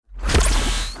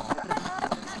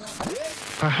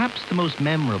Perhaps the most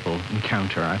memorable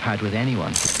encounter I've had with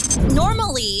anyone.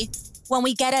 Normally, when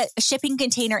we get a shipping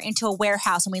container into a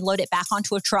warehouse and we load it back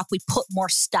onto a truck, we put more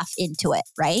stuff into it,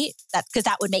 right? Because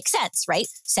that would make sense, right?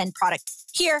 Send product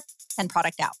here, send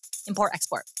product out, import,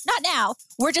 export. Not now.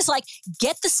 We're just like,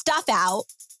 get the stuff out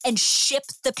and ship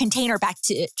the container back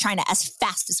to China as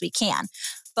fast as we can.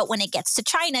 But when it gets to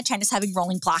China, China's having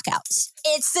rolling blackouts.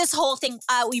 It's this whole thing.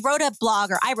 I wrote a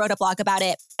blog about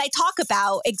it. I talk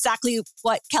about exactly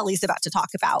what Kelly's about to talk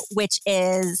about, which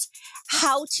is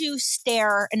how to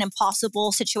stare an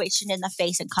impossible situation in the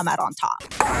face and come out on top.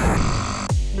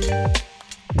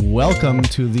 Welcome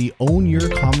to the Own Your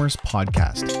Commerce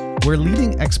podcast, where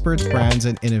leading experts, brands,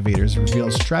 and innovators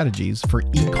reveal strategies for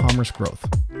e-commerce growth.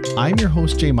 I'm your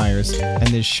host, Jay Myers, and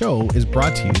this show is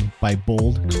brought to you by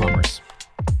Bold Commerce.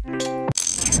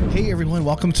 Hey everyone,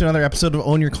 welcome to another episode of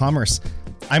Own Your Commerce.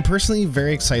 I'm personally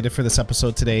very excited for this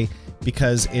episode today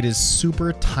because it is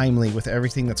super timely with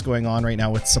everything that's going on right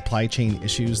now with supply chain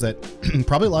issues that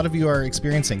probably a lot of you are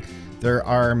experiencing. There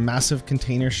are massive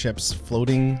container ships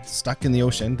floating, stuck in the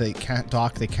ocean. They can't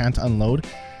dock, they can't unload,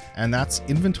 and that's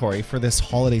inventory for this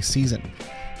holiday season.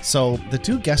 So the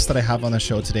two guests that I have on the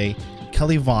show today,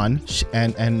 Kelly Vaughn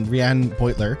and Rianne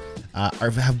Beutler,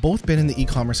 have both been in the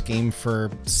e-commerce game for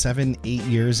 7-8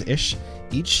 years-ish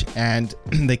each, and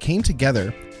they came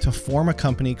together to form a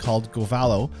company called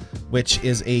Govalo, which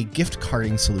is a gift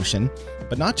carding solution,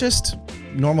 but not just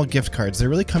normal gift cards. They're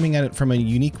really coming at it from a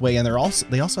unique way, and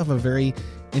they also have a very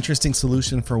interesting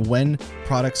solution for when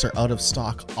products are out of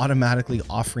stock, automatically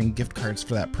offering gift cards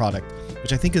for that product,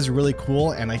 which I think is really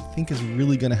cool, and I think is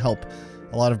really going to help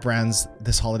a lot of brands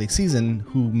this holiday season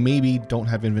who maybe don't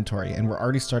have inventory, and we're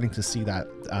already starting to see that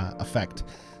effect.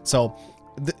 So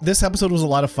this episode was a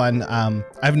lot of fun.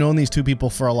 I've known these two people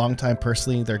for a long time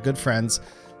personally. They're good friends.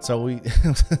 So it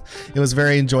was a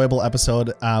very enjoyable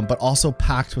episode, but also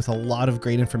packed with a lot of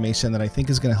great information that I think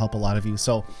is going to help a lot of you.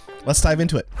 So let's dive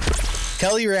into it.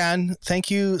 Kelly, Rianne,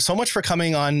 thank you so much for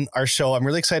coming on our show. I'm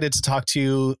really excited to talk to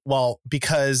you,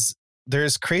 because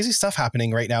there's crazy stuff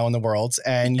happening right now in the world,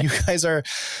 and you guys are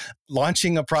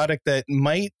launching a product that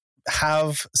might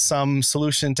have some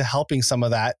solution to helping some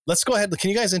of that. Let's go ahead. Can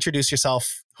you guys introduce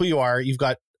yourself, who you are? You've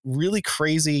got really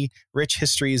crazy, rich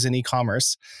histories in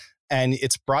e-commerce, and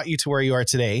it's brought you to where you are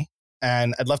today.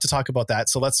 And I'd love to talk about that.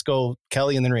 So let's go,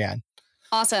 Kelly and then Rianne.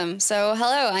 Awesome. So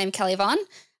hello, I'm Kelly Vaughn.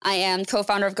 I am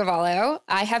co-founder of Govalo.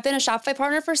 I have been a Shopify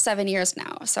partner for 7 years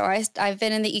now. So I've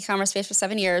been in the e-commerce space for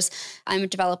 7 years. I'm a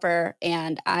developer,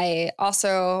 and I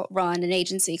also run an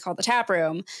agency called The Tap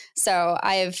Room. So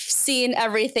I've seen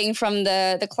everything from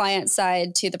the client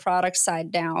side to the product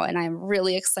side now, and I'm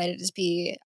really excited to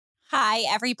be. Hi,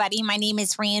 everybody. My name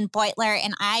is Rianne Beutler,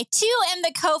 and I, too, am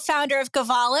the co-founder of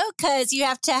Govalo, because you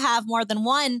have to have more than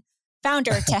one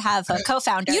founder to have a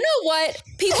co-founder. You know what?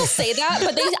 People say that,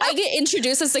 but I get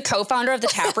introduced as the co-founder of The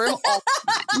Tap Room all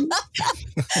the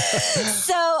time.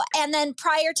 So, and then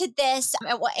prior to this,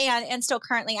 and still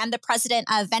currently, I'm the president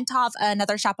of Ventov,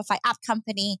 another Shopify app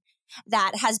company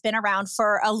that has been around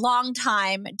for a long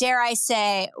time. Dare I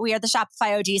say, we are the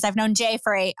Shopify OGs. I've known Jay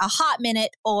for a hot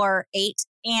minute or 8.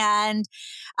 And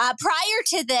prior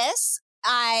to this,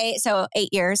 8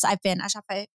 years, I've been a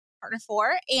Shopify partner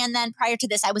for. And then prior to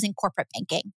this, I was in corporate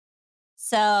banking.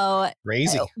 So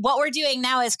crazy. What we're doing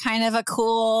now is kind of a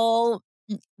cool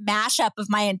mashup of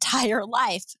my entire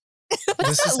life.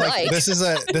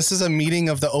 This is a meeting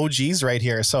of the OGs right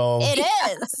here. So it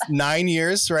is 9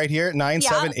 years right here, 9,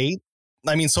 7, 8.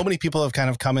 I mean, so many people have kind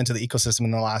of come into the ecosystem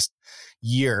in the last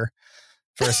year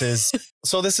versus.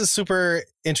 So this is super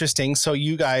interesting. So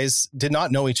you guys did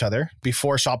not know each other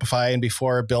before Shopify and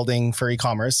before building for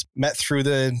e-commerce, met through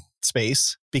the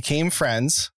space, became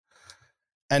friends,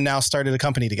 and now started a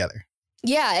company together.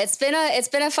 Yeah, it's been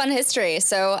a fun history.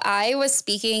 So I was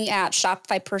speaking at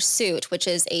Shopify Pursuit, which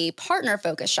is a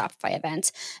partner-focused Shopify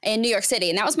event in New York City.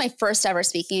 And that was my first ever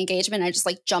speaking engagement. I just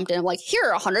jumped in. I'm like, here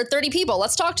are 130 people.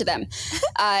 Let's talk to them.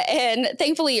 And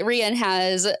thankfully,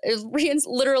 Rianne's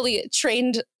literally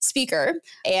trained speaker.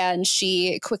 And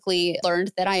she quickly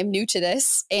learned that I am new to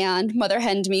this and mother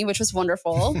henned me, which was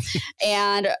wonderful.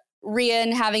 And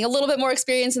Rianne, having a little bit more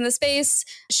experience in the space,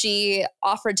 she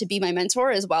offered to be my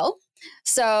mentor as well.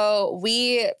 So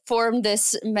we formed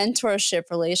this mentorship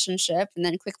relationship and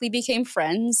then quickly became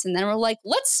friends. And then we're like,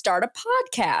 let's start a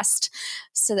podcast.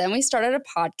 So then we started a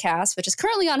podcast, which is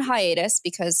currently on hiatus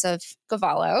because of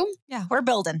Govalo. Yeah, we're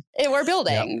building. We're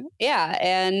building. Yep. Yeah.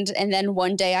 And then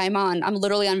one day I'm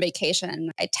literally on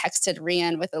vacation. I texted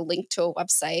Rianne with a link to a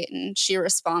website and she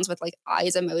responds with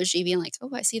eyes emoji being like, oh,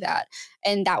 I see that.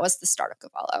 And that was the start of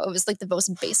Govalo. It was the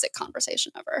most basic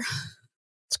conversation ever.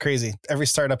 It's crazy. Every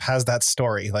startup has that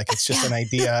story. Like it's just an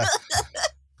idea.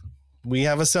 We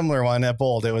have a similar one at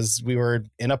Bold. We were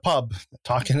in a pub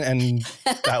talking, and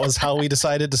that was how we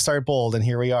decided to start Bold. And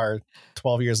here we are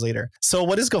 12 years later. So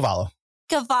what is Govalo?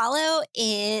 Govalo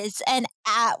is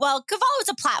Govalo is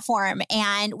a platform,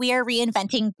 and we are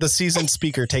reinventing. The seasoned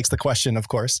speaker takes the question, of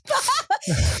course.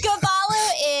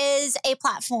 Govalo is a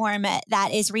platform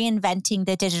that is reinventing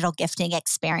the digital gifting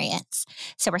experience.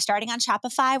 So we're starting on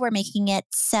Shopify. We're making it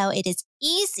so it is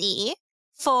easy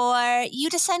for you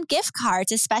to send gift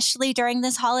cards, especially during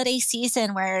this holiday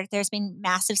season where there's been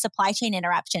massive supply chain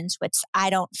interruptions, which I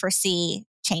don't foresee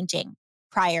changing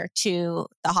prior to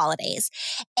the holidays.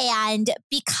 And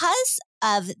because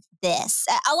of this,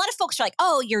 a lot of folks are like,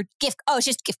 it's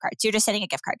just gift cards. You're just sending a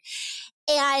gift card.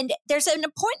 And there's an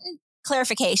important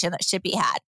clarification that should be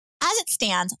had. As it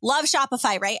stands, love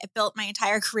Shopify, right? I built my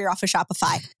entire career off of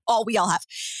Shopify. We all have.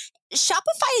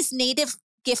 Shopify's native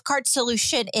gift card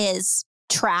solution is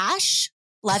trash.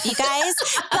 Love you guys,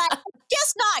 but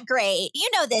just not great. You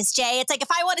know this, Jay. It's like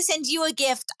if I want to send you a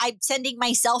gift, I'm sending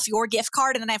myself your gift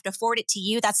card and then I have to forward it to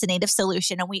you. That's the native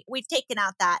solution. And we've taken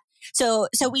out that. So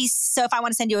if I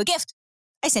want to send you a gift,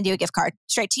 I send you a gift card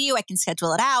straight to you. I can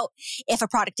schedule it out. If a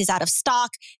product is out of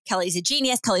stock, Kelly's a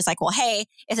genius. Kelly's like, well, hey,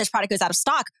 if this product goes out of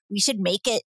stock, we should make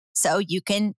it so you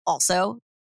can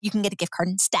get a gift card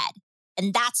instead.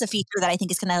 And that's a feature that I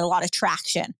think is going to have a lot of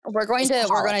traction. We're going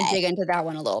to dig into that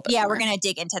one a little bit. Yeah, more. we're going to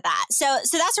dig into that. So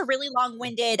that's a really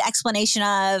long-winded explanation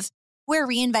of we're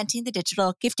reinventing the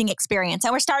digital gifting experience.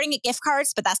 And we're starting at gift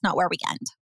cards, but that's not where we end.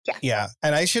 Yeah.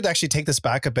 And I should actually take this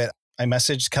back a bit. I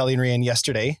messaged Kelly and Rian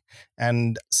yesterday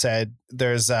and said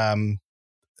there's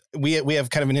we have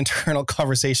kind of an internal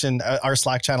conversation, our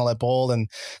Slack channel at Bold, and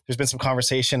there's been some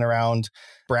conversation around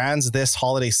brands this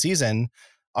holiday season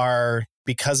are,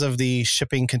 because of the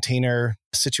shipping container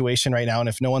situation right now. And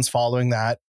if no one's following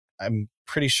that, I'm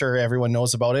pretty sure everyone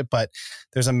knows about it, but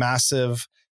there's a massive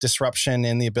disruption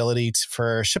in the ability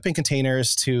for shipping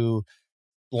containers to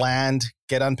land,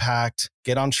 get unpacked,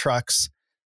 get on trucks.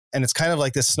 And it's kind of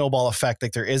like this snowball effect.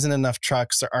 Like there isn't enough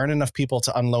trucks. There aren't enough people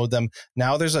to unload them.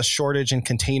 Now there's a shortage in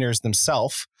containers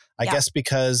themselves. I guess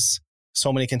because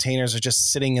so many containers are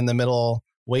just sitting in the middle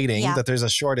waiting that there's a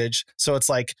shortage. So it's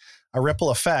like a ripple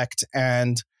effect,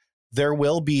 and there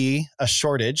will be a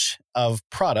shortage of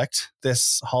product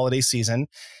this holiday season.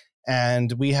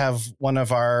 And we have one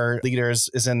of our leaders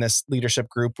is in this leadership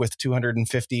group with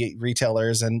 250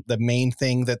 retailers. And the main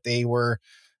thing that they were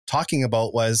talking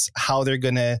about was how they're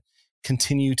going to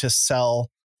continue to sell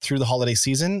through the holiday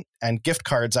season. And gift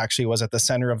cards actually was at the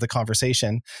center of the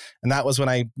conversation. And that was when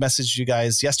I messaged you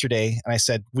guys yesterday and I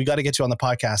said, we got to get you on the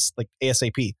podcast like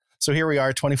ASAP. So here we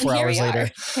are 24 hours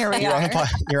later. Here we you're are.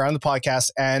 You're on the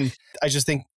podcast. And I just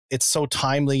think it's so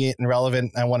timely and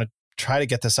relevant. I want to try to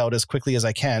get this out as quickly as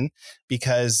I can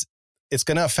because it's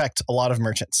going to affect a lot of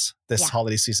merchants this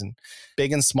holiday season,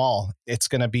 big and small. It's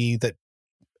going to be that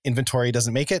inventory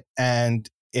doesn't make it. And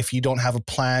if you don't have a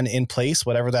plan in place,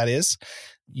 whatever that is,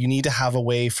 you need to have a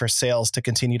way for sales to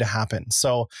continue to happen.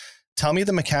 So tell me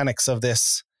the mechanics of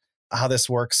this, how this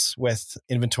works with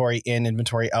inventory in,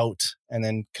 inventory out, and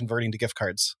then converting to gift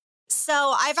cards.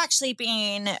 So I've actually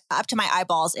been up to my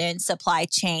eyeballs in supply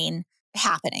chain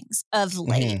happenings of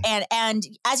late. And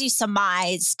as you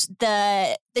surmised,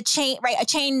 the chain, right? A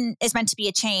chain is meant to be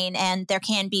a chain and there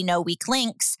can be no weak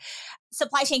links.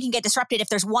 Supply chain can get disrupted if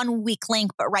there's one weak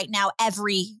link, but right now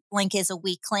every link is a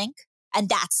weak link. And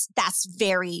that's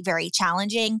very, very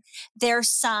challenging. There's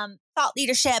some thought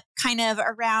leadership kind of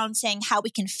around saying how we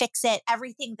can fix it.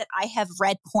 Everything that I have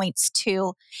read points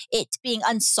to it being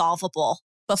unsolvable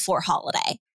before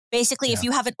holiday. Basically, if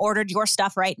you haven't ordered your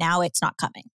stuff right now, it's not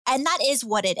coming. And that is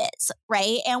what it is,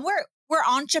 right? And we're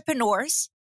entrepreneurs.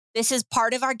 This is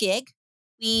part of our gig.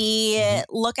 We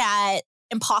look at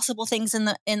impossible things in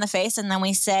the face and then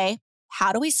we say,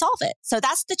 how do we solve it? So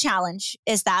that's the challenge,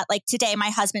 is that like today, my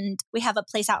husband, we have a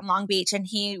place out in Long Beach and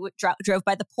he drove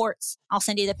by the ports. I'll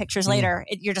send you the pictures later.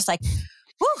 You're just like,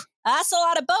 whew, that's a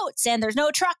lot of boats and there's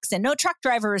no trucks and no truck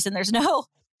drivers and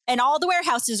and all the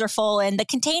warehouses are full and the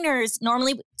containers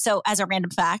normally. So as a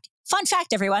random fact, fun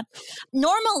fact, everyone,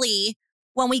 normally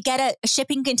when we get a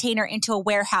shipping container into a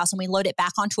warehouse and we load it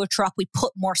back onto a truck, we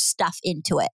put more stuff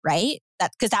into it, right?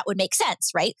 Because that would make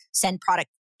sense, right? Send product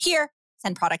here,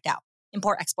 send product out.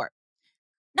 Import, export.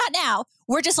 Not now.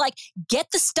 We're just like, get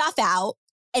the stuff out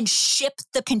and ship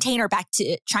the container back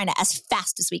to China as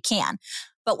fast as we can.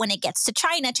 But when it gets to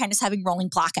China, China's having rolling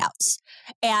blackouts.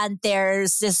 And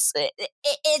there's this,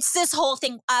 it's this whole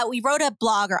thing. I wrote a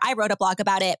blog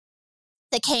about it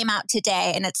that came out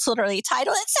today, and it's literally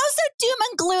titled, it sounds so doom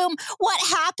and gloom, what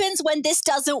happens when this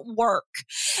doesn't work?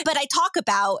 But I talk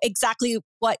about exactly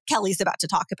what Kelly's about to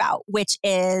talk about, which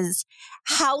is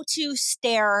how to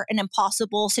stare an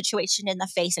impossible situation in the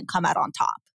face and come out on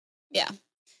top. Yeah.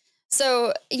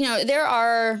 So,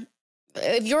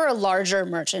 if you're a larger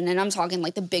merchant, and I'm talking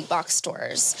like the big box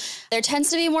stores, there tends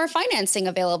to be more financing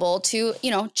available to,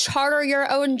 charter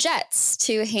your own jets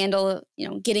to handle,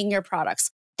 getting your products.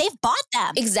 They've bought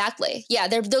them. Exactly. Yeah,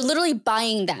 they're literally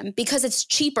buying them because it's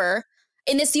cheaper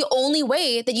and it's the only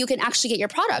way that you can actually get your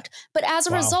product. But as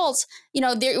a result,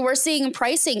 we're seeing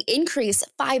pricing increase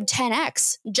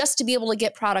 5-10x just to be able to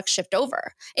get products shipped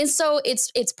over. And so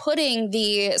it's putting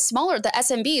the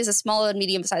SMBs, the small and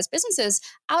medium-sized businesses,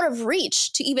 out of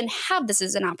reach to even have this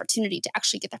as an opportunity to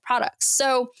actually get their products.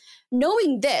 So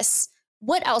knowing this,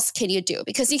 what else can you do?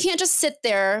 Because you can't just sit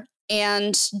there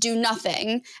and do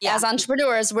nothing. Yeah. As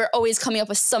entrepreneurs, we're always coming up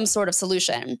with some sort of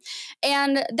solution.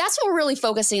 And that's what we're really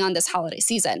focusing on this holiday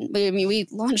season. We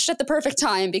launched at the perfect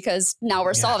time because now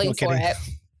we're solving for it.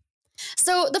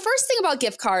 So the first thing about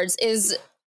gift cards is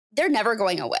they're never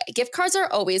going away. Gift cards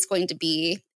are always going to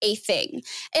be a thing.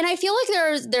 And I feel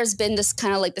like there's been this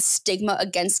kind of like the stigma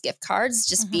against gift cards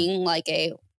just being like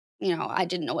I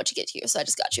didn't know what to get to you, so I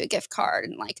just got you a gift card.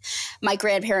 And like my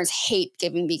grandparents hate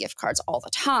giving me gift cards all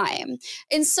the time.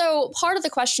 And so part of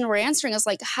the question we're answering is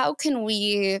like, how can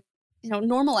we,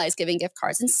 normalize giving gift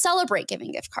cards and celebrate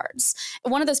giving gift cards?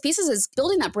 And one of those pieces is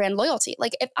building that brand loyalty.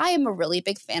 Like if I am a really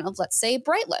big fan of, let's say,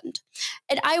 Brightland,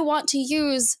 and I want a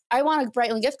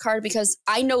Brightland gift card because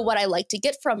I know what I like to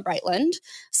get from Brightland.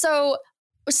 So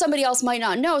somebody else might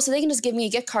not know, so they can just give me a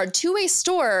gift card to a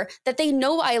store that they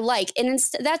know I like. And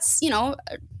that's,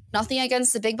 nothing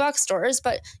against the big box stores,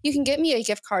 but you can get me a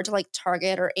gift card to like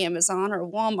Target or Amazon or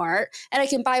Walmart, and I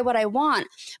can buy what I want.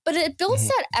 But it builds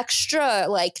that extra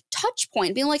like touch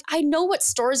point, being like, I know what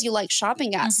stores you like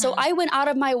shopping at. So I went out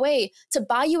of my way to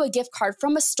buy you a gift card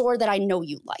from a store that I know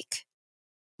you like.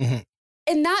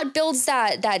 And that builds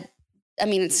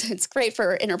it's great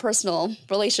for interpersonal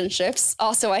relationships.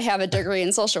 Also, I have a degree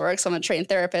in social work, so I'm a trained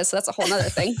therapist. So that's a whole other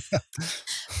thing.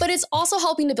 But it's also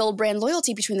helping to build brand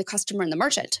loyalty between the customer and the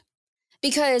merchant.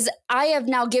 Because I have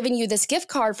now given you this gift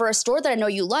card for a store that I know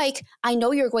you like. I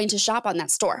know you're going to shop on that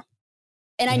store.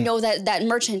 And I know that that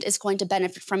merchant is going to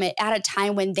benefit from it at a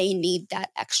time when they need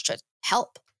that extra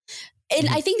help. And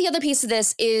I think the other piece of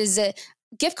this is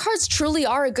gift cards truly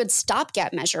are a good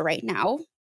stopgap measure right now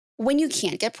when you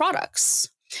can't get products.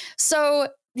 So,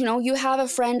 you have a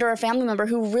friend or a family member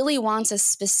who really wants a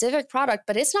specific product,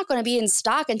 but it's not going to be in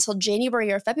stock until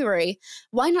January or February.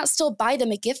 Why not still buy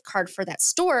them a gift card for that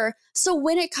store? So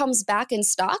when it comes back in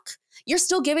stock, you're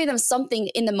still giving them something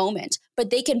in the moment, but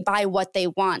they can buy what they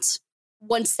want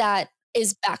once that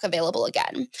is back available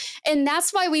again. And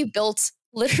that's why we built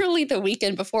literally the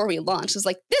weekend before we launched. It's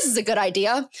like, this is a good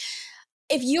idea.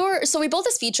 So we built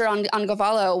this feature on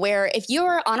Govalo where if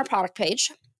you're on a product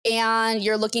page and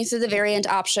you're looking through the variant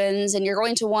options and you're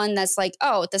going to one that's like,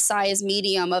 oh, the size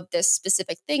medium of this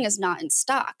specific thing is not in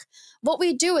stock. What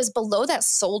we do is below that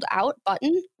sold out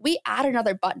button, we add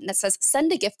another button that says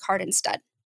send a gift card instead.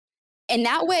 And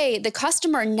that way the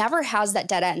customer never has that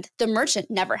dead end. The merchant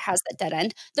never has that dead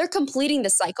end. They're completing the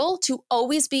cycle to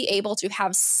always be able to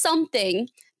have something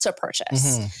to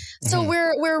purchase. So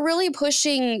we're really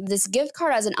pushing this gift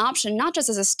card as an option, not just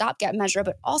as a stopgap measure,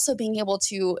 but also being able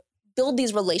to build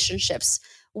these relationships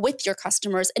with your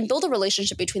customers and build a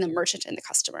relationship between the merchant and the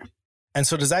customer. And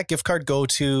so does that gift card go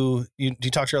to, you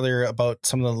talked earlier about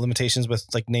some of the limitations with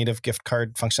like native gift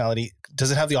card functionality.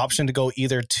 Does it have the option to go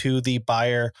either to the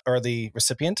buyer or the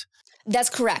recipient?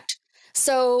 That's correct.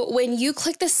 So when you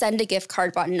click the send a gift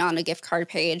card button on a gift card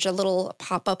page, a little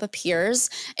pop-up appears.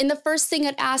 And the first thing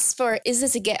it asks for, is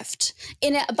this a gift?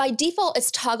 And by default,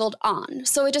 it's toggled on.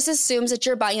 So it just assumes that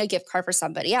you're buying a gift card for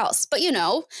somebody else. But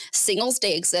Singles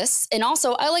Day exists. And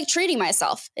also I like treating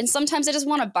myself. And sometimes I just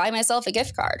want to buy myself a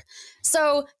gift card.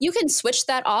 So you can switch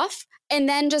that off and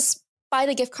then just buy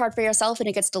the gift card for yourself and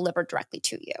it gets delivered directly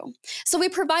to you. So we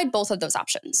provide both of those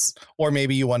options. Or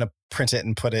maybe you want to print it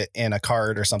and put it in a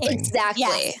card or something. Exactly.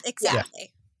 Yes,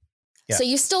 exactly. Yeah. So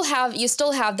you still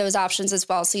have those options as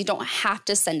well. So you don't have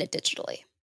to send it digitally.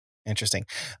 Interesting.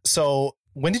 So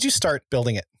when did you start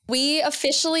building it? We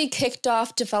officially kicked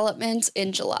off development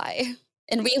in July.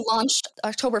 And we launched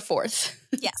October 4th.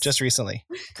 Yes. Just recently.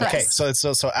 Correct. Okay.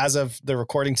 So as of the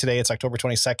recording today, it's October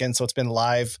 22nd. So it's been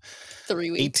live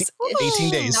 3 weeks. 18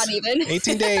 days. Not even.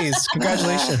 18 days.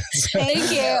 Congratulations.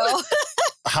 Thank you.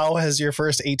 How has your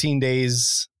first 18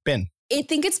 days been? I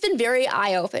think it's been very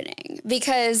eye-opening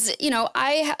because,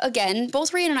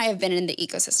 both Ryan and I have been in the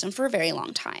ecosystem for a very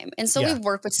long time. And so we've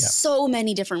worked with so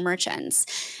many different merchants.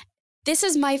 This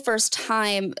is my first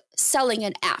time selling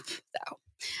an app, though.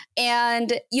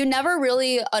 And you never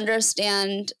really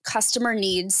understand customer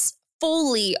needs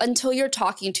fully until you're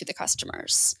talking to the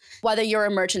customers. Whether you're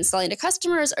a merchant selling to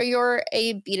customers or you're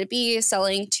a B2B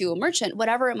selling to a merchant,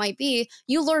 whatever it might be,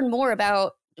 you learn more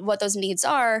about what those needs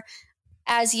are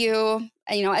as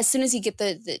as soon as you get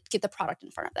the product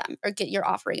in front of them or get your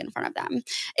offering in front of them.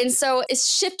 And so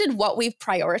it's shifted what we've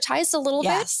prioritized a little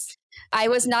bit. I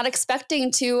was not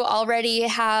expecting to already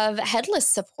have headless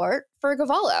support for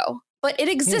Gavalo, but it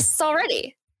exists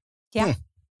already. Yeah,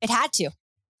 it had to.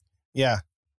 Yeah,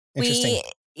 interesting.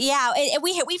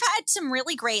 We've had some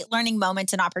really great learning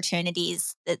moments and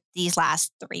opportunities these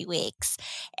last 3 weeks.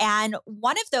 And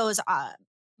one of those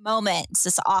moments,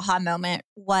 this aha moment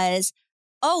was,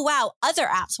 oh, wow, other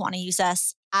apps want to use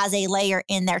us as a layer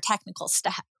in their technical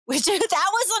stack, which that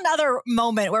was another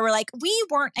moment where we're like, we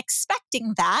weren't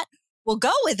expecting that. We'll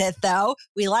go with it, though.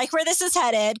 We like where this is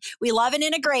headed. We love an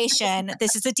integration.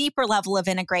 This is a deeper level of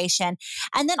integration.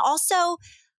 And then also,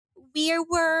 we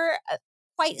were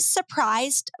quite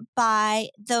surprised by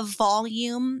the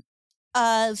volume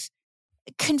of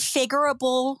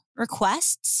configurable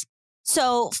requests.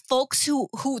 So folks who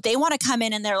they want to come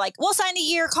in and they're like, we'll sign a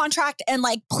year contract and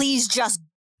like, please just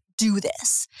do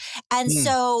this. And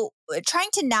so trying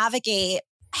to navigate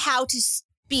how to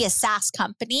be a SaaS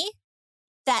company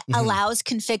that allows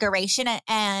configuration.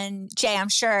 And Jay, I'm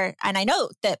sure, and I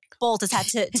know that Bold has had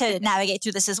to navigate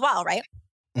through this as well, right?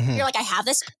 You're like, I have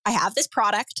this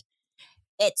product.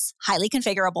 It's highly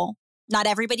configurable. Not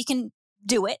everybody can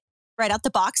do it right out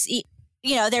the box.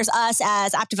 There's us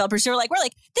as app developers who are like, we're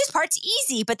like, this part's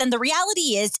easy. But then the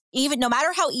reality is, even no matter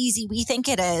how easy we think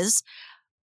it is,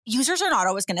 users are not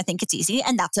always going to think it's easy.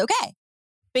 And that's okay.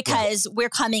 Because we're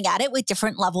coming at it with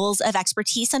different levels of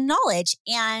expertise and knowledge.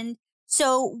 And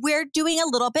so we're doing a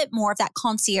little bit more of that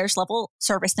concierge level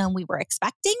service than we were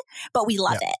expecting, but we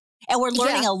love it. And we're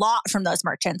learning a lot from those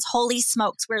merchants. Holy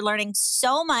smokes, we're learning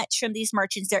so much from these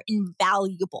merchants. They're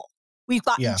invaluable. We've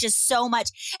gotten just so much.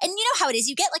 And you know how it is.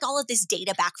 You get like all of this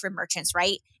data back from merchants,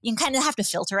 right? You kind of have to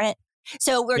filter it.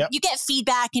 So you get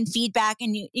feedback and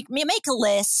you make a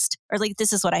list, or like,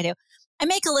 this is what I do. I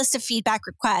make a list of feedback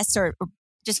requests or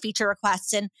just feature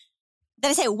requests. And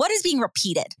then I say, what is being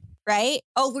repeated? Right?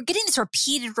 Oh, we're getting this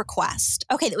repeated request.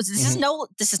 Okay, this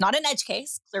is not an edge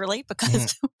case, clearly,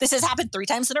 because this has happened 3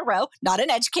 times in a row. Not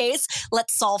an edge case.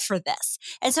 Let's solve for this.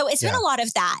 And so it's been a lot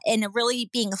of that and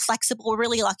really being flexible. We're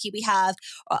really lucky. We have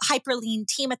a hyper lean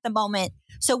team at the moment,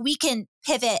 so we can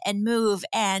pivot and move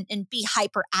and be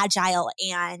hyper agile.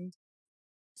 And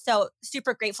so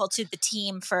super grateful to the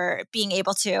team for being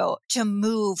able to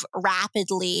move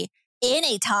rapidly in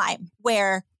a time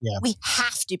where we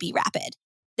have to be rapid.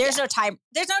 There's no time.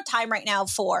 There's no time right now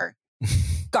for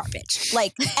garbage.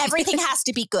 Like everything has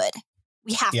to be good.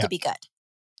 We have to be good.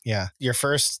 Yeah. Your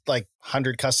first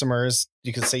 100 customers,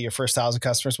 you could say your first 1,000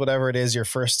 customers, whatever it is, your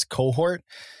first cohort,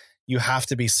 you have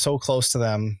to be so close to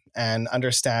them and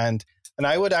understand. And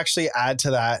I would actually add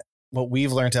to that, what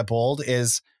we've learned at Bold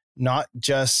is not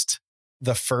just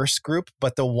the first group,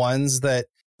 but the ones that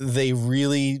they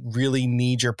really, really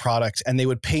need your product and they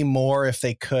would pay more if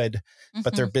they could,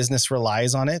 but their business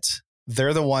relies on it.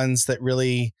 They're the ones that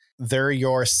really, they're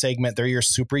your segment. They're your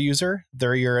super user.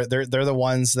 They're the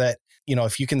ones that,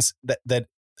 if you can, that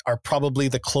are probably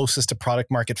the closest to product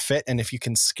market fit. And if you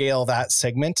can scale that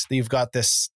segment, you've got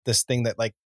this thing that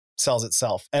sells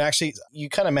itself. And actually, you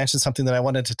kind of mentioned something that I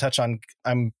wanted to touch on.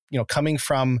 I'm, coming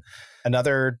from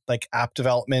another app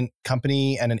development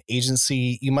company and an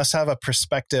agency, you must have a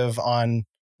perspective on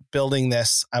building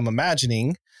this, I'm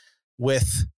imagining,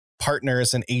 with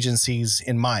partners and agencies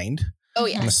in mind. Oh,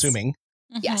 yes. I'm assuming.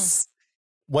 Yes.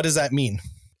 What does that mean?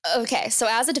 Okay. So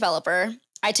as a developer,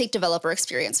 I take developer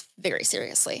experience very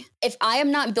seriously. If I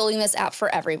am not building this app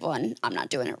for everyone, I'm not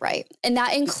doing it right. And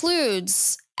that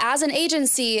includes, as an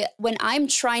agency, when I'm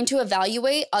trying to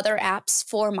evaluate other apps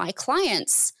for my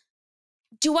clients,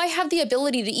 do I have the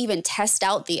ability to even test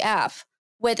out the app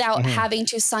without having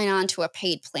to sign on to a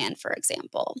paid plan, for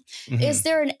example? Is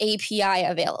there an API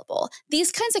available?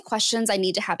 These kinds of questions I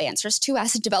need to have answers to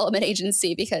as a development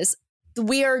agency, because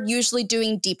we are usually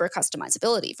doing deeper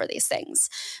customizability for these things.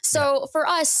 So for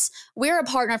us, we're a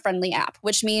partner-friendly app,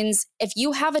 which means if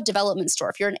you have a development store,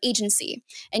 if you're an agency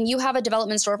and you have a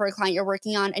development store for a client you're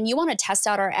working on and you want to test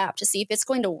out our app to see if it's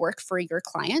going to work for your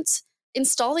client,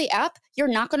 install the app, you're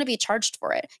not going to be charged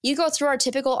for it. You go through our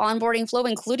typical onboarding flow,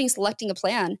 including selecting a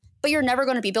plan, but you're never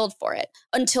going to be billed for it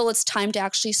until it's time to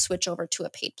actually switch over to a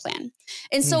paid plan.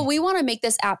 And so we want to make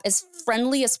this app as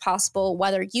friendly as possible,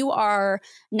 whether you are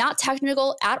not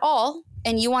technical at all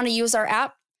and you want to use our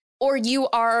app, or you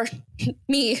are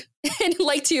me and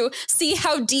like to see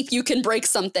how deep you can break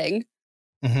something,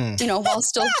 while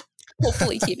still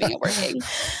hopefully keeping it working.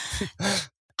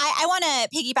 I want to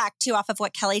piggyback too off of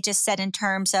what Kelly just said in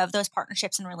terms of those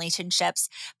partnerships and relationships.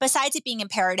 Besides it being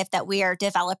imperative that we are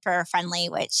developer friendly,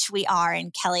 which we are,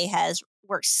 and Kelly has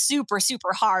worked super,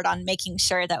 super hard on making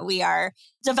sure that we are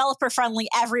developer friendly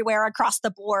everywhere across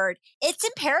the board. It's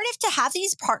imperative to have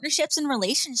these partnerships and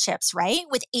relationships, right?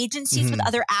 With agencies, with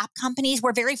other app companies.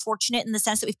 We're very fortunate in the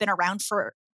sense that we've been around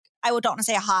for, I don't want to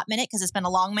say a hot minute because it's been a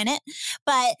long minute,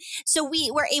 but so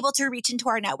we were able to reach into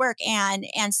our network and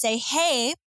say,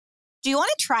 hey, do you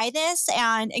want to try this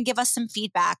and give us some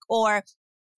feedback? Or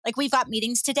like we've got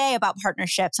meetings today about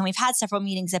partnerships, and we've had several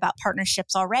meetings about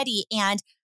partnerships already, and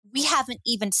we haven't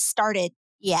even started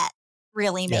yet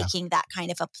really making that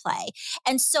kind of a play.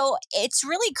 And so it's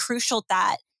really crucial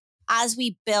that as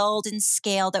we build and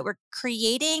scale, that we're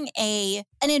creating an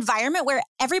environment where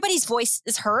everybody's voice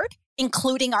is heard,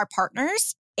 including our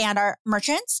partners and our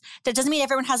merchants. That doesn't mean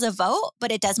everyone has a vote,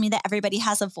 but it does mean that everybody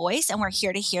has a voice, and we're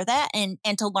here to hear that and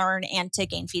to learn and to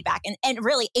gain feedback. And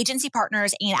really, agency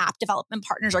partners and app development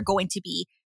partners are going to be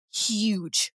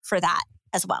huge for that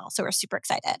as well. So we're super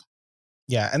excited.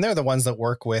 Yeah. And they're the ones that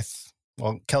work with,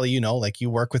 well, Kelly, like you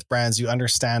work with brands, you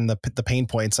understand the pain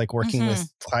points, like working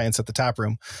with clients at the tap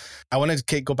room. I wanted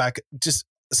to go back just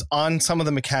on some of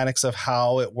the mechanics of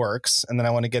how it works. And then I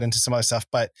want to get into some other stuff.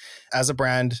 But as a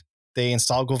brand, they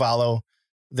install Govalo,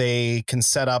 they can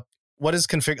set up, what is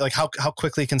configured, like how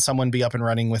quickly can someone be up and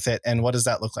running with it? And what does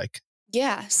that look like?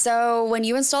 Yeah. So when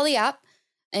you install the app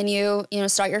and you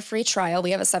start your free trial,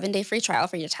 we have a 7-day free trial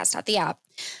for you to test out the app.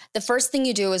 The first thing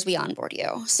you do is we onboard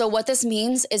you. So what this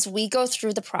means is we go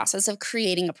through the process of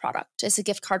creating a product. It's a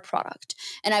gift card product.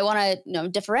 And I want to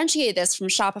differentiate this from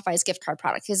Shopify's gift card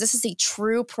product, because this is a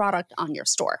true product on your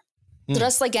store. So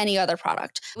just like any other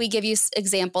product, we give you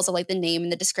examples of like the name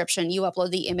and the description. You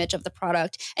upload the image of the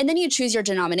product, and then you choose your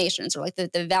denominations, or like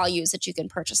the values that you can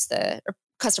purchase or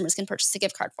customers can purchase the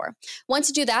gift card for. Once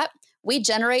you do that, we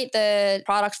generate the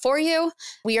product for you.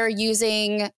 We are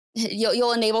using,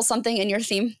 you'll enable something in your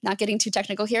theme, not getting too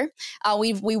technical here.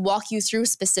 We walk you through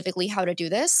specifically how to do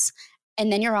this,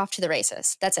 and then you're off to the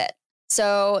races. That's it.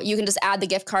 So you can just add the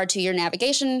gift card to your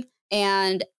navigation,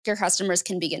 and your customers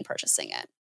can begin purchasing it.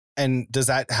 And does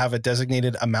that have a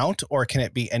designated amount, or can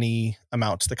it be any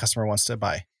amount the customer wants to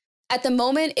buy? At the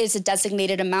moment, it's a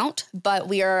designated amount, but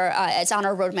we are it's on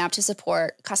our roadmap to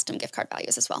support custom gift card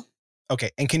values as well.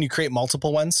 Okay. And can you create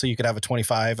multiple ones? So you could have a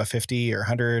 25, a 50, or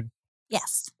 100?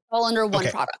 Yes. All under one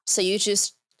product. So you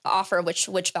just offer which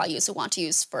values you want to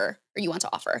use you want to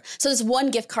offer. So there's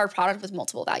one gift card product with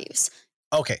multiple values.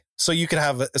 Okay. So you could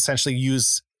have essentially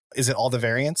is it all the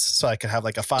variants? So I could have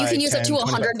like a 5, you can use 10, it to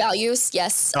 100 25. values.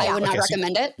 Yes. I would not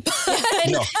recommend it.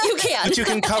 No. You can. But you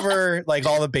can cover like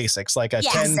all the basics, like a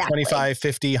 10, exactly. 25,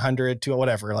 50, 100 to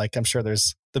whatever. Like I'm sure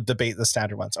there's the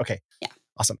standard ones. Okay. Yeah.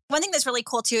 Awesome. One thing that's really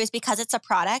cool too is because it's a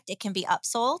product, it can be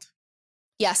upsold.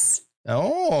 Yes.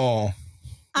 Oh.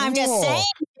 I'm just saying,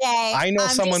 Jay. I know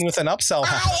someone with an upsell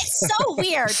app. It's so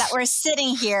weird that we're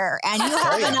sitting here and you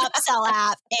have an upsell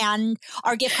app and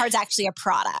our gift card's actually a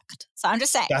product. So I'm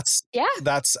just saying.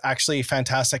 That's actually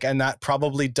fantastic. And that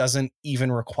probably doesn't even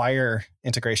require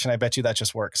integration. I bet you that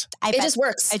just works. It just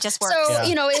works. So,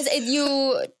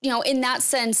 in that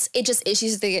sense, it just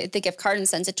issues the gift card and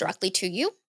sends it directly to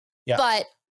you. Yeah. But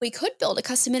we could build a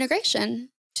custom integration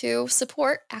to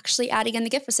support actually adding in the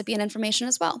gift recipient information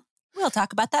as well. We'll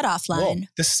talk about that offline. Whoa,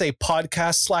 this is a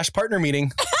podcast / partner meeting.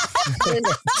 Welcome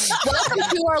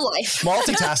to our life.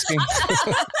 Multitasking.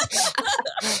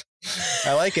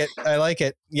 I like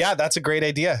it. Yeah, that's a great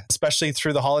idea, especially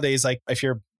through the holidays. Like if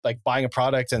you're like buying a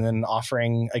product and then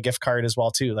offering a gift card as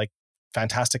well too, like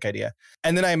fantastic idea.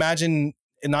 And then I imagine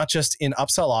not just in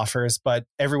upsell offers, but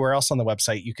everywhere else on the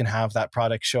website, you can have that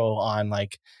product show on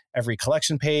like every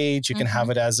collection page. You can have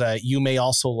it as a, you may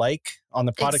also like on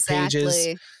the product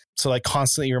pages. So like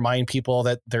constantly remind people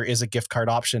that there is a gift card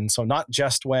option. So not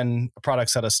just when a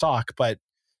product's out of stock, but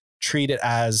treat it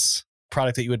as a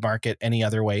product that you would market any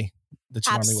other way that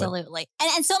you normally would. Absolutely.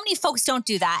 And so many folks don't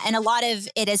do that. And a lot of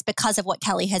it is because of what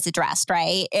Kelly has addressed,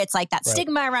 right? It's like that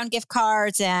stigma around gift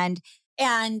cards and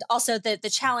also the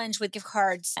challenge with gift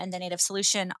cards and the native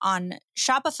solution on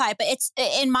Shopify. But it's,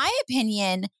 in my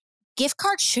opinion, gift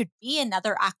cards should be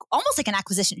another, almost like an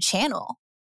acquisition channel.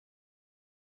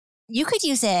 you could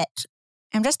use it.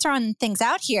 I'm just throwing things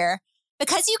out here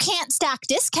because you can't stack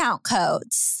discount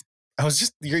codes. I was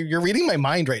just, you're reading my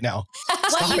mind right now.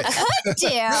 What you could do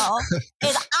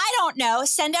is, I don't know,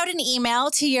 send out an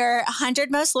email to your 100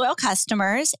 most loyal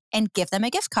customers and give them a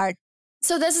gift card.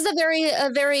 So this is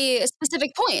a very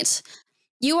specific point.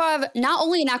 You have not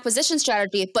only an acquisition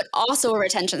strategy, but also a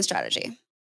retention strategy.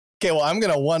 Okay, well, I'm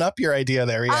going to one up your idea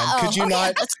there, Ian. Could you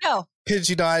not? Let's go. Could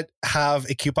you not have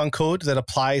a coupon code that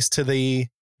applies to the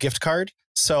gift card?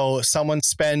 So someone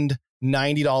spend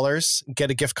 $90, get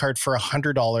a gift card for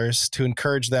 $100 to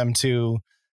encourage them to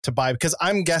buy. Because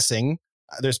I'm guessing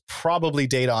there's probably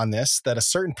data on this that a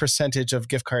certain percentage of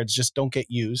gift cards just don't get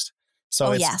used.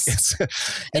 So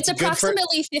it's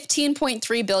approximately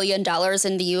 $15.3 billion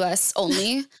in the US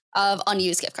only of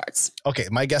unused gift cards. Okay,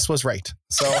 my guess was right.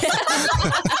 So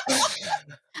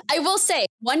I will say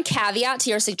one caveat to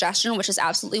your suggestion, which is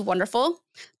absolutely wonderful.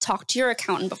 Talk to your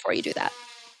accountant before you do that.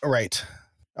 Right.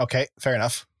 Okay, fair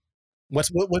enough. What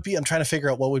would be, I'm trying to figure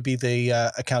out what would be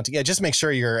the accounting. Yeah, just make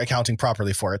sure you're accounting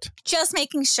properly for it. Just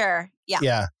making sure.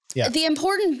 Yeah. Yeah. The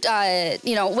important,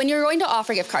 when you're going to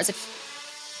offer gift cards.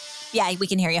 Yeah, we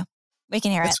can hear you. We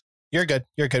can hear it. You're good.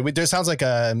 You're good. There sounds like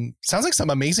some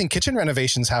amazing kitchen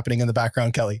renovations happening in the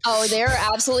background, Kelly. Oh, they're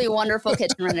absolutely wonderful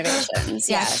kitchen renovations.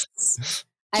 Yes.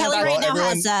 Kelly right now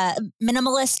has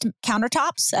minimalist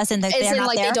countertops, as in they're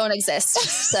not there. They don't exist.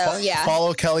 So yeah.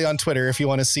 Follow Kelly on Twitter if you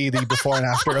want to see the before and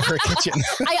after of her kitchen.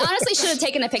 I honestly should have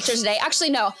taken a picture today.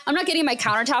 Actually, no, I'm not getting my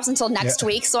countertops until next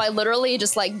week. So I literally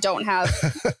just don't have.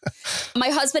 My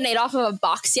husband ate off of a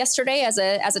box yesterday as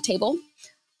a table.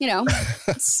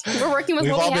 We're working with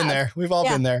what we have. We've all been there. We've all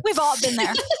been there. We've all been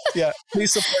there. Yeah.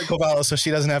 Please support Covalo so she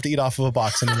doesn't have to eat off of a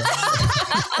box anymore.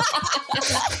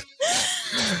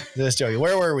 Just joking.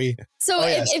 Where were we? So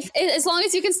if as long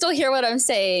as you can still hear what I'm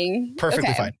saying.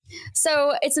 Perfectly fine.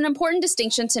 So it's an important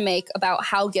distinction to make about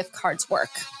how gift cards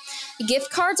work. Gift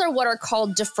cards are what are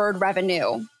called deferred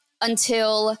revenue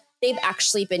until they've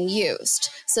actually been used.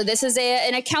 So this is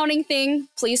an accounting thing.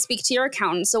 Please speak to your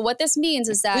accountant. So what this means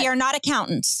is that we are not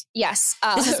accountants. Yes.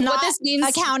 This is not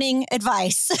accounting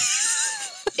advice.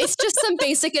 It's just some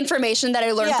basic information that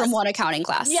I learned from one accounting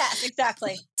class. Yes,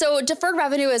 exactly. So deferred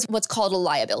revenue is what's called a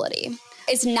liability.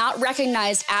 It's not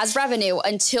recognized as revenue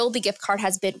until the gift card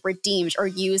has been redeemed or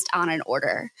used on an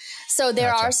order. So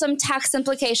there are some tax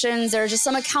implications. There are just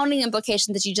some accounting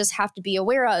implications that you just have to be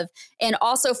aware of. And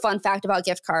also, fun fact about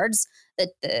gift cards, that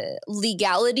the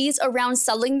legalities around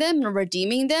selling them and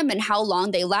redeeming them and how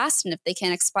long they last and if they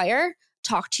can expire,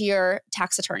 talk to your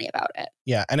tax attorney about it.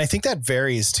 Yeah. And I think that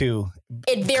varies too.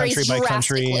 It varies country by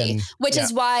drastically, country which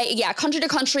is why, country to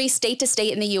country, state to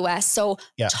state in the US. So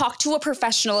talk to a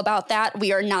professional about that.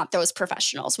 We are not those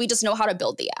professionals. We just know how to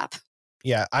build the app.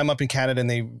 Yeah. I'm up in Canada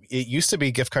and it used to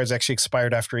be gift cards actually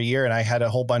expired after a year. And I had a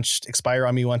whole bunch expire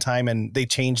on me one time and they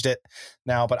changed it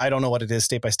now, but I don't know what it is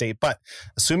state by state. But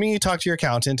assuming you talk to your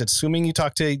accountant, assuming you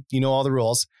talk to, all the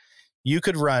rules, you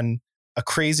could run a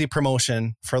crazy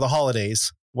promotion for the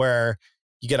holidays where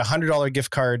you get $100 gift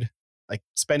card, like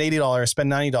spend $80, spend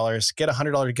 $90, get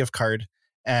 $100 gift card.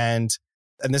 And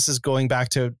this is going back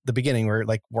to the beginning where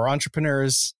we're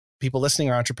entrepreneurs, people listening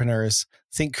are entrepreneurs,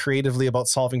 think creatively about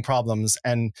solving problems.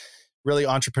 And really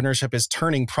entrepreneurship is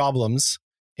turning problems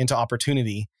into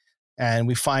opportunity. And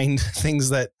we find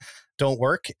things that don't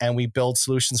work and we build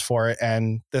solutions for it.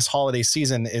 And this holiday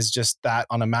season is just that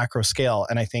on a macro scale.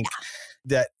 And I think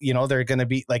that, they're going to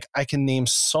be I can name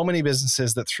so many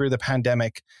businesses that through the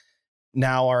pandemic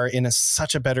now are in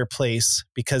such a better place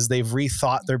because they've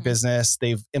rethought their business.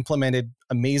 They've implemented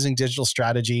amazing digital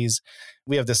strategies.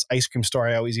 We have this ice cream store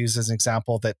I always use as an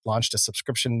example that launched a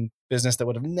subscription business that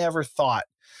would have never thought,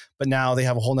 but now they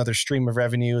have a whole nother stream of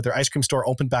revenue. Their ice cream store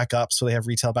opened back up, so they have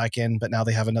retail back in, but now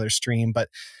they have another stream. But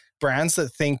brands that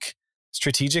think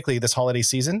strategically this holiday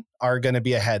season are going to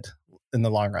be ahead in the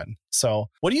long run. So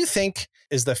what do you think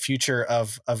is the future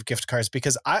of gift cards?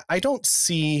 Because I don't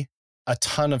see a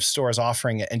ton of stores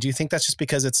offering it. And do you think that's just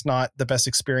because it's not the best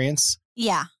experience?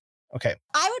 Yeah. Okay.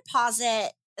 I would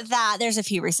posit that there's a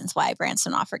few reasons why brands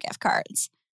don't offer gift cards.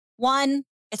 One,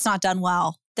 it's not done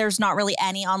well. There's not really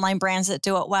any online brands that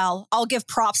do it well. I'll give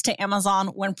props to Amazon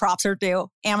when props are due.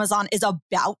 Amazon is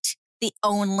about the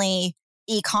only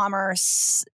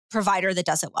e-commerce provider that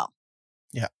does it well.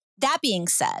 Yeah. That being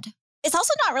said, it's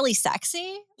also not really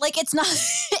sexy. It's not,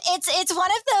 it's one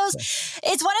of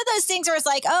those things where it's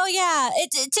oh yeah,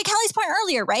 to Kelly's point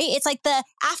earlier, right? It's like the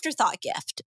afterthought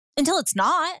gift until it's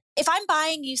not. If I'm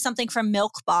buying you something from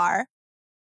Milk Bar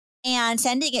and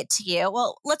sending it to you.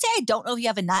 Well, let's say I don't know if you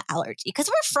have a nut allergy because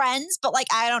we're friends, but like,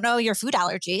 I don't know your food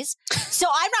allergies. So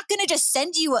I'm not going to just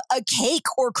send you a cake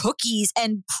or cookies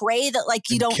and pray that like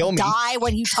you don't die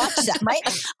when you touch them, right?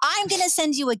 I'm going to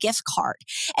send you a gift card.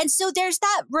 And so there's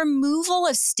that removal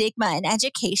of stigma and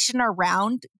education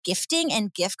around gifting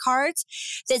and gift cards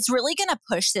that's really going to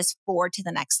push this forward to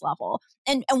the next level.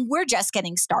 And we're just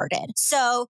getting started.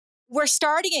 So we're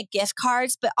starting at gift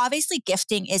cards, but obviously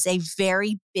gifting is a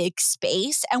very big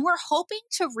space. And we're hoping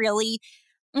to really,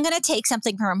 I'm going to take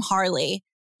something from Harley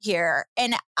here.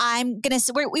 And I'm going to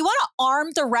say, we want to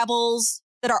arm the rebels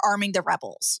that are arming the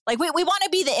rebels. Like we want to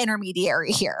be the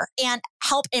intermediary here and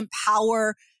help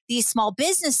empower these small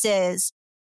businesses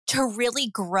to really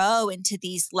grow into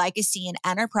these legacy and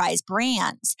enterprise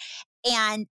brands.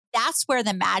 And that's where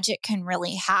the magic can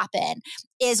really happen,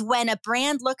 is when a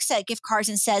brand looks at gift cards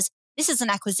and says, this is an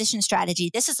acquisition strategy.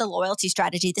 This is a loyalty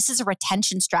strategy. This is a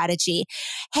retention strategy.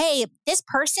 Hey, this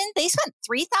person, they spent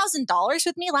 $3,000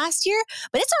 with me last year,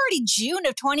 but it's already June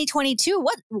of 2022.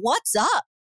 What's up?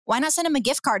 Why not send them a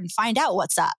gift card and find out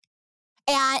what's up?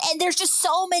 And there's just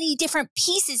so many different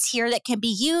pieces here that can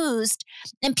be used.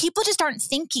 And people just aren't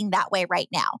thinking that way right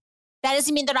now. That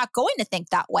doesn't mean they're not going to think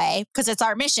that way, because it's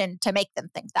our mission to make them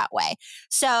think that way.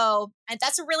 So, and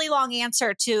that's a really long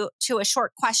answer to a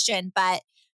short question, but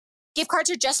gift cards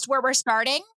are just where we're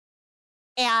starting.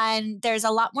 And there's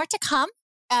a lot more to come,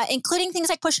 including things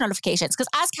like push notifications. Because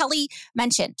as Kelly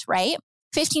mentioned, right?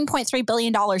 $15.3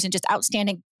 billion in just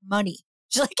outstanding money.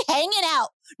 Just like hanging out,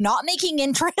 not making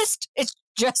interest. It's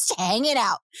just hanging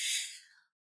out.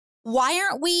 Why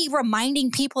aren't we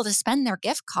reminding people to spend their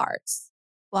gift cards?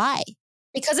 Why?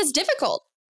 Because it's difficult.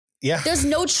 Yeah. There's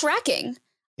no tracking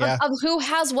of who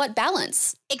has what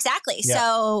balance. Exactly. Yeah.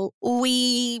 So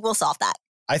we will solve that.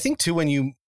 I think too, when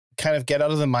you kind of get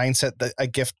out of the mindset that a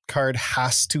gift card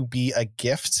has to be a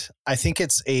gift, I think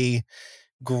it's a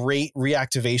great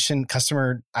reactivation,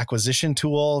 customer acquisition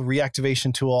tool,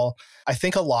 reactivation tool. I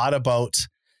think a lot about,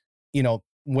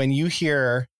 when you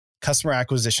hear customer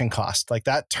acquisition cost, like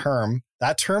that term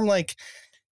like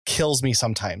kills me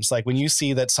sometimes. Like when you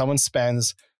see that someone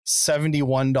spends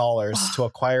 $71 to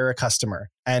acquire a customer,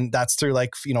 and that's through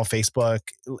like, Facebook,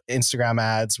 Instagram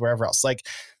ads, wherever else, like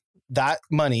that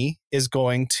money is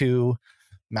going to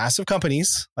massive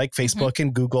companies like Facebook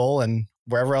and Google and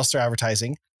wherever else they're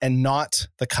advertising, and not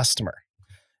the customer.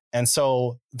 And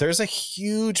so there's a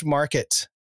huge market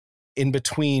in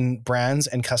between brands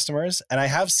and customers. And I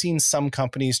have seen some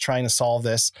companies trying to solve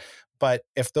this, but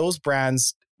if those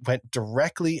brands went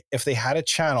directly, if they had a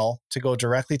channel to go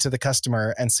directly to the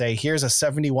customer and say, here's a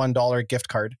 $71 gift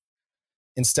card,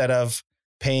 instead of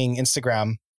paying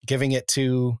Instagram, giving it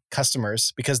to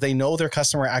customers, because they know their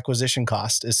customer acquisition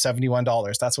cost is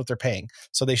 $71. That's what they're paying.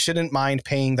 So they shouldn't mind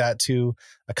paying that to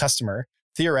a customer.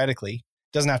 Theoretically,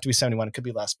 it doesn't have to be 71, it could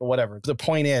be less, but whatever. The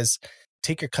point is,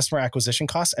 take your customer acquisition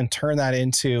costs and turn that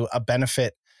into a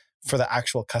benefit for the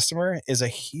actual customer is a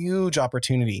huge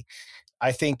opportunity.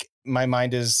 I think my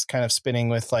mind is kind of spinning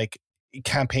with like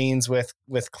campaigns with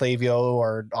Klaviyo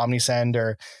or OmniSend,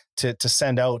 or to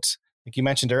send out, like you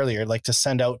mentioned earlier, like to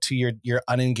send out to your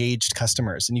unengaged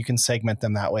customers, and you can segment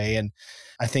them that way. And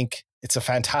I think it's a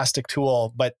fantastic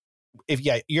tool. But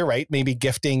you're right, maybe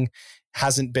gifting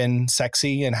hasn't been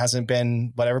sexy and hasn't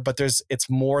been whatever, but it's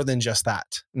more than just that.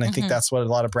 And I think that's what a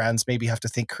lot of brands maybe have to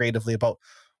think creatively about,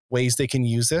 ways they can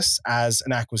use this as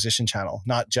an acquisition channel,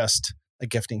 not just a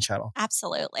gifting channel.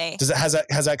 Absolutely. Has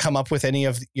that come up with any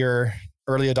of your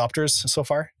early adopters so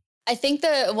far? I think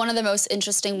one of the most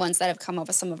interesting ones that have come up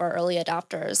with some of our early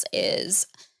adopters is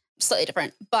slightly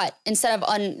different, but instead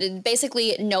of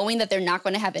basically knowing that they're not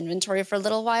going to have inventory for a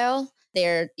little while,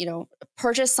 they're,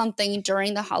 purchase something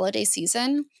during the holiday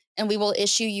season, and we will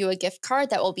issue you a gift card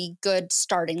that will be good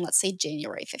starting, let's say,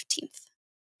 January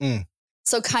 15th.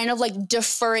 So kind of like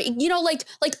deferring,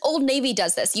 like Old Navy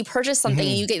does this. You purchase something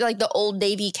and you get like the Old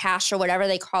Navy cash or whatever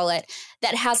they call it,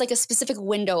 that has like a specific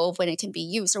window of when it can be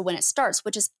used or when it starts,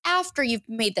 which is after you've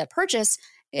made that purchase,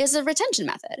 is a retention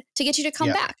method to get you to come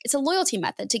back. It's a loyalty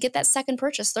method to get that second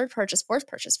purchase, third purchase, fourth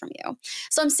purchase from you.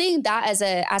 So I'm seeing that as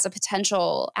a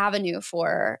potential avenue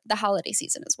for the holiday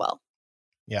season as well.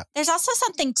 Yeah. There's also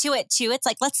something to it too. It's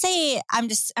like, let's say I'm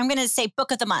going to say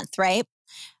book of the month, right?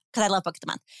 Because I love book of the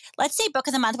month. Let's say book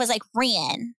of the month was like,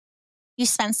 Rian, you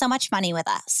spend so much money with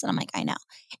us. And I'm like, I know.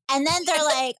 And then they're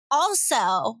like,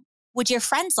 also, would your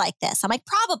friends like this? I'm like,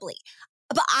 probably.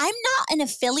 But I'm not an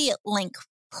affiliate link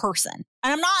person.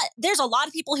 And there's a lot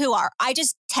of people who are. I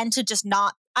just tend to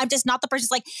I'm just not the person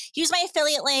who's like, use my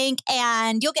affiliate link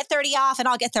and you'll get 30 off and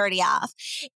I'll get 30 off.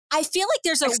 I feel like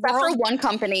there's a Except for one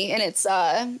company, and it's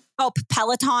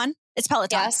Peloton. It's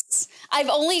Peloton. Yes. I've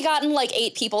only gotten like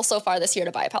 8 people so far this year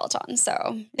to buy a Peloton.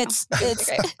 So it's great.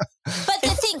 But the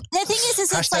thing is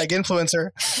it's Hashtag like influencer.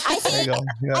 I think, There you go.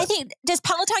 Yeah. I think, does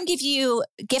Peloton give you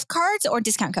gift cards or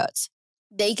discount codes?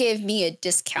 They gave me a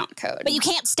discount code. But you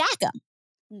can't stack them.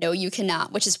 No, you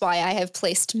cannot, which is why I have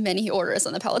placed many orders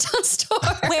on the Peloton store.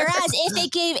 Whereas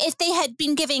if they had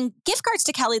been giving gift cards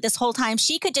to Kelly this whole time,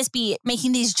 she could just be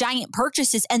making these giant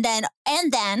purchases. And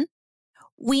then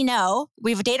we know,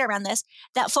 we have data around this,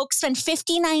 that folks spend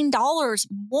 $59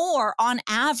 more on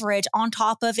average on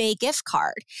top of a gift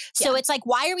card. So it's like,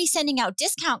 why are we sending out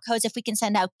discount codes if we can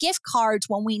send out gift cards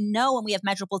when we know and we have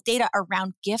measurable data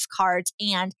around gift cards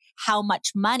and how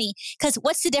much money? Because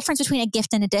what's the difference between a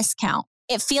gift and a discount?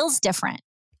 It feels different.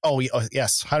 Oh,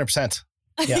 yes, 100%.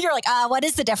 Yeah. You're like, what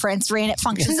is the difference, Ray? And it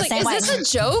functions the same way. Is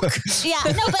this a joke? Yeah,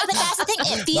 no, but that's the thing.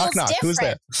 It feels Knock, knock. different. Who's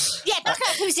there? Yeah, knock,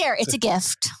 knock. Who's there? It's a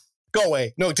gift. Go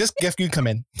away. No, just gift, you come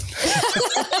in.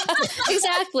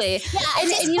 Exactly. Yeah,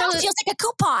 and it feels like a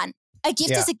coupon. A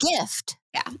gift is a gift.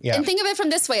 Yeah. And think of it from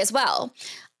this way as well.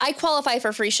 I qualify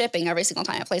for free shipping every single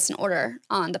time I place an order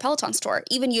on the Peloton store,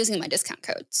 even using my discount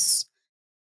codes.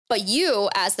 But you,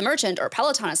 as the merchant, or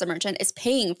Peloton as the merchant, is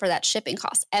paying for that shipping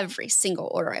cost every single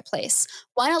order I place.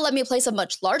 Why not let me place a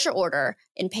much larger order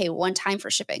and pay one time for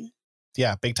shipping?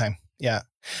 Yeah, big time. Yeah.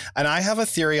 And I have a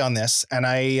theory on this, and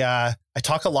I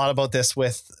talk a lot about this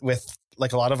with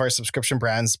like a lot of our subscription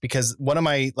brands, because one of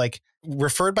my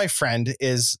referred by friend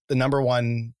is the number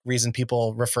one reason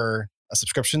people refer a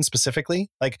subscription specifically,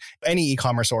 like any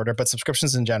e-commerce order, but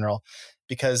subscriptions in general,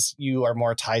 because you are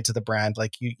more tied to the brand,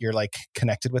 like you're like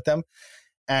connected with them.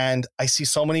 And I see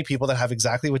so many people that have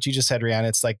exactly what you just said, Rihanna.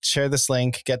 It's like, share this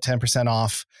link, get 10%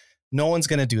 off. No one's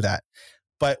going to do that.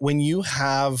 But when you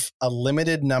have a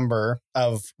limited number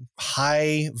of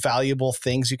high valuable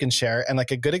things you can share, and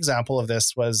like a good example of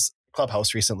this was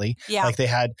Clubhouse recently. Yeah. Like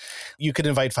you could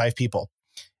invite 5 people,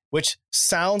 which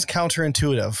sounds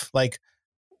counterintuitive. Like,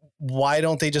 why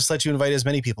don't they just let you invite as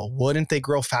many people? Wouldn't they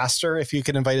grow faster if you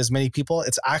could invite as many people?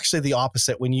 It's actually the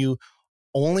opposite. When you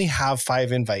only have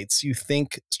 5 invites, you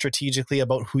think strategically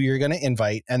about who you're going to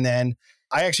invite. And then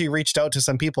I actually reached out to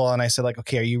some people and I said, like,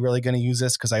 okay, are you really going to use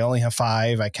this? Because I only have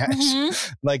 5. I can't.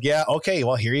 Mm-hmm. Like, yeah, okay,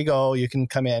 well, here you go. You can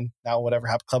come in. Now, whatever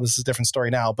happened, Clubhouse is a different story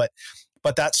now. But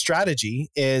that strategy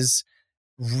is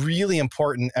really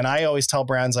important. And I always tell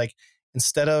brands, like,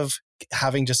 instead of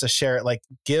having just a share, like,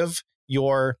 give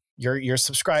your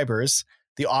subscribers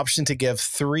the option to give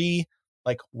 3,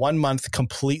 like 1 month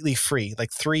completely free,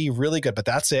 like 3 really good, but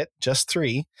that's it, just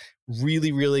 3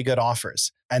 really, really good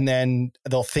offers. And then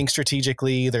they'll think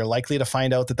strategically. They're likely to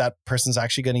find out that person's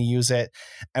actually going to use it.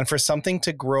 And for something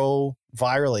to grow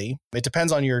virally, it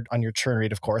depends on your churn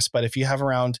rate, of course. But if you have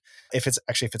if it's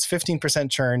 15%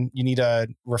 churn, you need a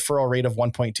referral rate of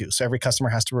 1.2. So every customer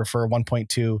has to refer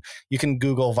 1.2. You can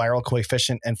Google viral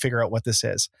coefficient and figure out what this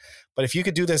is. But if you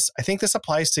could do this, I think this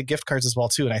applies to gift cards as well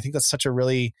too. And I think that's such a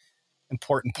really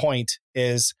important point,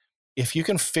 is if you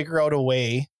can figure out a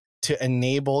way to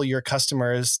enable your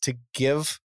customers to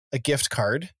give a gift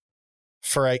card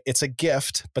it's a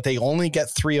gift, but they only get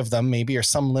 3 of them, maybe, or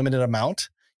some limited amount.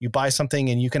 You buy something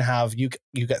and you can have, you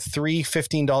get 3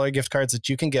 $15 gift cards that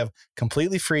you can give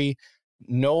completely free,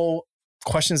 no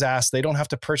questions asked. They don't have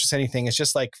to purchase anything. It's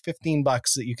just like $15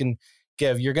 that you can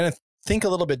give. You're going to think a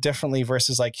little bit differently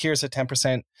versus like, here's a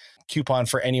 10% coupon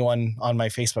for anyone on my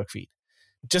Facebook feed.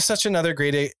 Just such another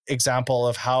great example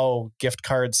of how gift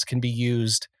cards can be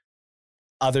used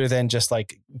other than just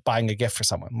like buying a gift for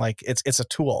someone. Like it's a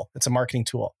tool. It's a marketing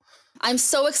tool. I'm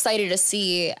so excited to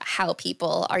see how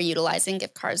people are utilizing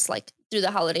gift cards like through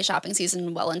the holiday shopping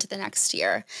season well into the next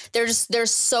year. There's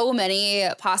so many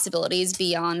possibilities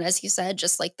beyond, as you said,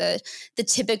 just like the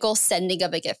typical sending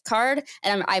of a gift card.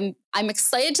 And I'm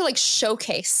excited to like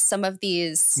showcase some of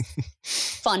these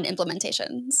fun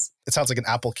implementations. It sounds like an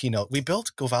Apple keynote. We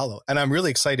built Govalo, and I'm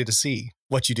really excited to see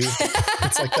what you do.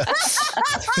 It's like that.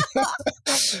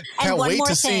 Can't wait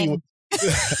to see.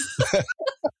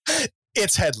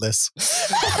 It's headless.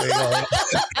 There you go.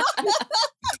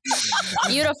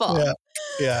 Beautiful.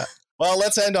 Yeah. Well,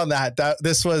 let's end on that.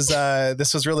 This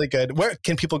was really good. Where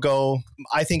can people go?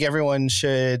 I think everyone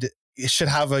should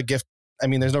have a gift. I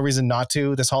mean, there's no reason not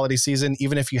to this holiday season,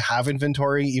 even if you have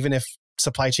inventory, even if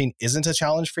supply chain isn't a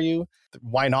challenge for you,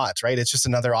 why not, right? It's just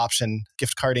another option.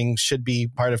 Gift carding should be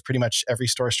part of pretty much every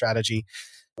store strategy.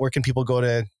 Where can people go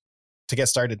to get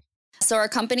started? So our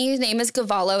company's name is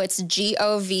Govalo. It's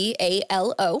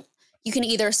Govalo. You can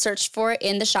either search for it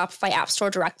in the Shopify App Store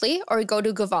directly or go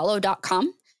to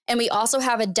govalo.com And we also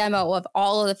have a demo of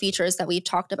all of the features that we've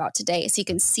talked about today. So you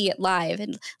can see it live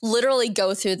and literally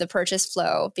go through the purchase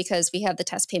flow because we have the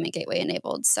test payment gateway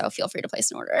enabled. So feel free to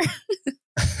place an order.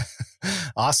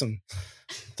 Awesome.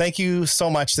 Thank you so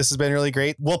much. This has been really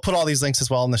great. We'll put all these links as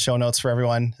well in the show notes for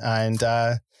everyone. And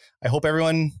I hope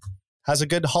everyone has a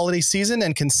good holiday season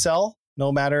and can sell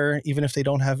no matter, even if they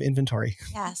don't have inventory.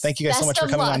 Yes. Thank you guys so much for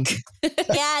coming on.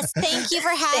 Yes. Thank you for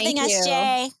having us,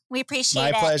 Jay. We appreciate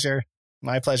it. My pleasure.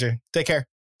 My pleasure. Take care.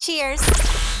 Cheers.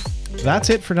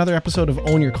 That's it for another episode of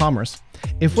Own Your Commerce.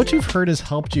 If what you've heard has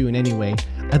helped you in any way,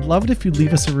 I'd love it if you'd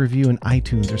leave us a review in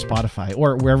iTunes or Spotify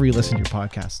or wherever you listen to your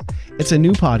podcast. It's a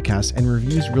new podcast and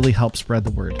reviews really help spread the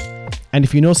word. And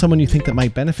if you know someone you think that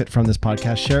might benefit from this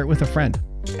podcast, share it with a friend.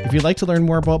 If you'd like to learn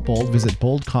more about Bold, visit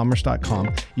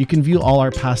boldcommerce.com. You can view all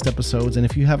our past episodes, and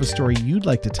if you have a story you'd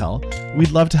like to tell, we'd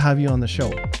love to have you on the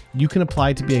show. You can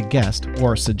apply to be a guest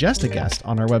or suggest a guest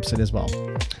on our website as well.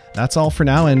 That's all for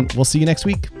now, and we'll see you next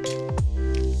week.